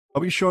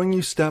I'll be showing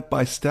you step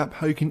by step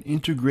how you can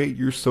integrate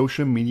your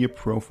social media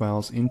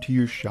profiles into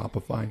your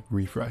Shopify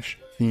refresh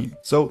theme.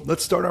 So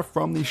let's start off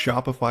from the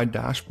Shopify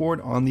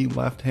dashboard. On the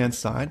left hand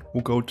side,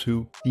 we'll go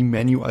to the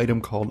menu item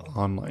called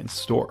Online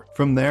Store.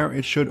 From there,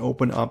 it should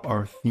open up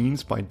our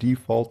themes by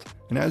default.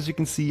 And as you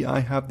can see, I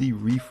have the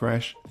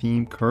refresh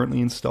theme currently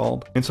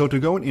installed. And so to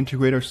go and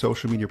integrate our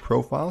social media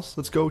profiles,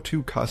 let's go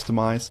to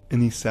Customize in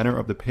the center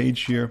of the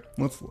page here.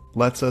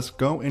 Lets us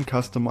go and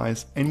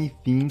customize any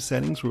theme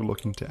settings we're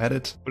looking to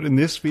edit. But in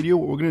this video,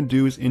 what we're going to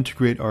do is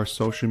integrate our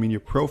social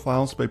media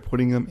profiles by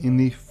putting them in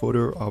the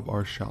footer of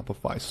our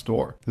Shopify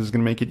store. This is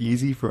going to make it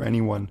easy for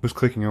anyone who's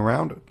clicking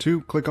around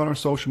to click on our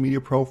social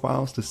media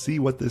profiles to see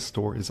what this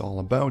store is all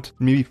about,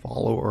 and maybe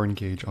follow or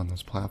engage on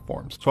those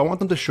platforms. So I want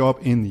them to show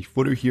up in the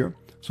footer here.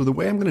 So the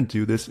way I'm going to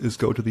do this is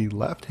go to the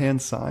left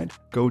hand side,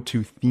 go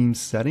to theme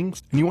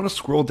settings, and you want to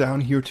scroll down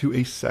here to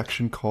a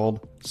section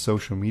called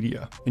social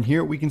media. And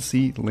here we can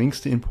see links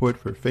to input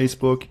for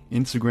Facebook,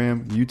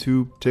 Instagram,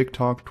 YouTube,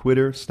 TikTok,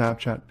 Twitter,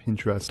 Snapchat,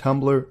 Pinterest,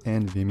 Tumblr,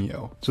 and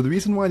Vimeo. So the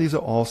reason why these are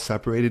all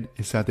separated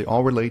is that they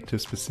all relate to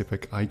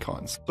specific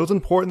icons. So it's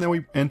important that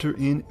we enter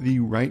in the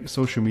right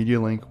social media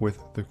link with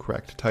the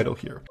correct title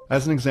here.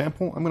 As an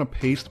example, I'm going to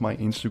paste my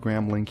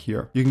Instagram link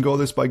here. You can go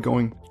this by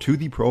going to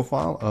the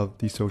profile of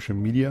the social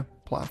media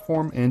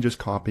platform and just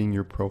copying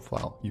your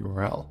profile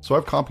URL. So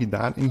I've copied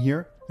that in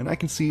here, and I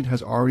can see it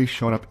has already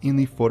shown up in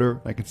the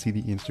footer. I can see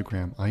the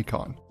Instagram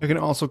icon. I can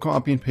also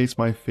copy and paste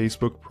my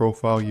Facebook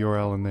profile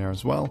URL in there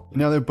as well. And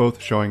now they're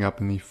both showing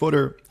up in the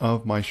footer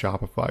of my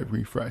Shopify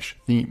refresh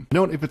theme.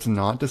 Note, if it's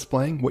not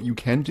displaying, what you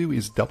can do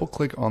is double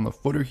click on the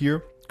footer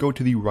here, go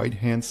to the right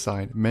hand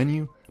side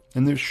menu,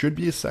 and there should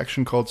be a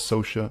section called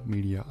social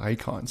media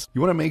icons.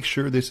 You want to make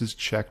sure this is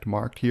checked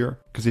marked here,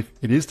 because if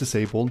it is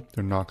disabled,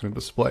 they're not going to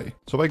display.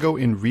 So if I go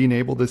and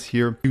re-enable this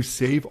here, to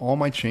save all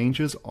my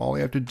changes, all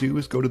I have to do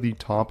is go to the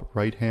top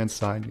right hand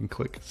side and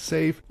click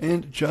save.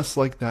 And just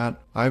like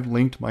that, I've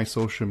linked my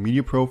social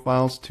media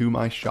profiles to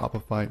my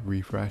Shopify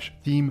refresh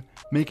theme,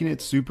 making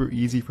it super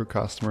easy for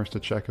customers to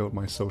check out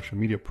my social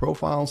media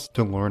profiles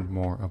to learn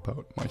more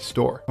about my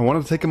store. I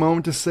want to take a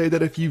moment to say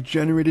that if you've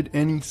generated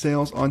any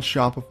sales on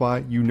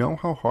Shopify, you know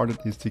how hard it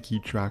is to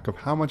keep track of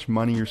how much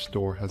money your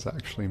store has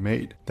actually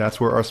made. That's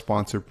where our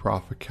sponsor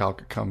Profit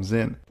Calc comes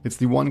in. It's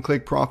the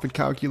one-click profit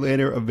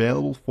calculator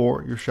available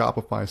for your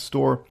Shopify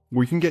store,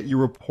 where you can get your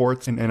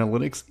reports and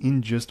analytics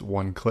in just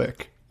one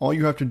click. All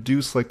you have to do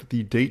is select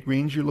the date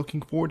range you're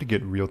looking for to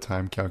get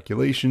real-time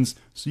calculations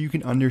so you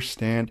can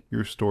understand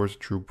your store's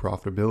true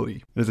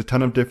profitability. There's a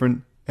ton of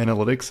different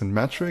analytics and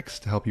metrics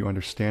to help you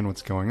understand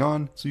what's going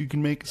on so you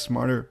can make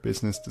smarter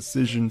business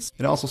decisions.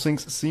 It also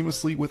syncs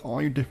seamlessly with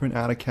all your different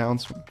ad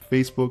accounts from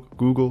Facebook,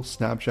 Google,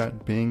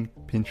 Snapchat, Bing,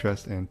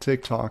 Pinterest, and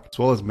TikTok, as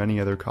well as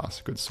many other cost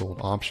of goods sold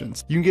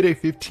options. You can get a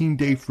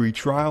 15-day free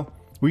trial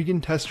where you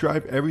can test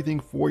drive everything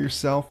for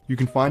yourself. You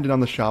can find it on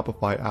the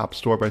Shopify App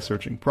Store by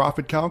searching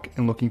Profit Calc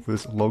and looking for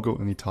this logo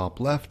in the top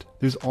left.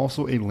 There's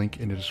also a link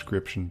in the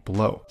description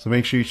below. So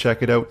make sure you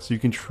check it out so you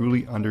can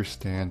truly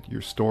understand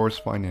your store's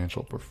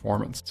financial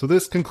performance. So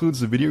this concludes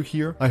the video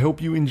here. I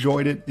hope you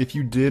enjoyed it. If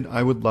you did,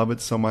 I would love it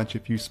so much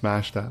if you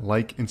smash that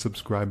like and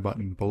subscribe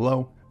button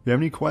below. If you have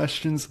any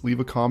questions,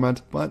 leave a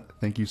comment, but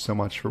thank you so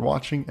much for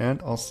watching,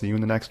 and I'll see you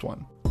in the next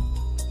one.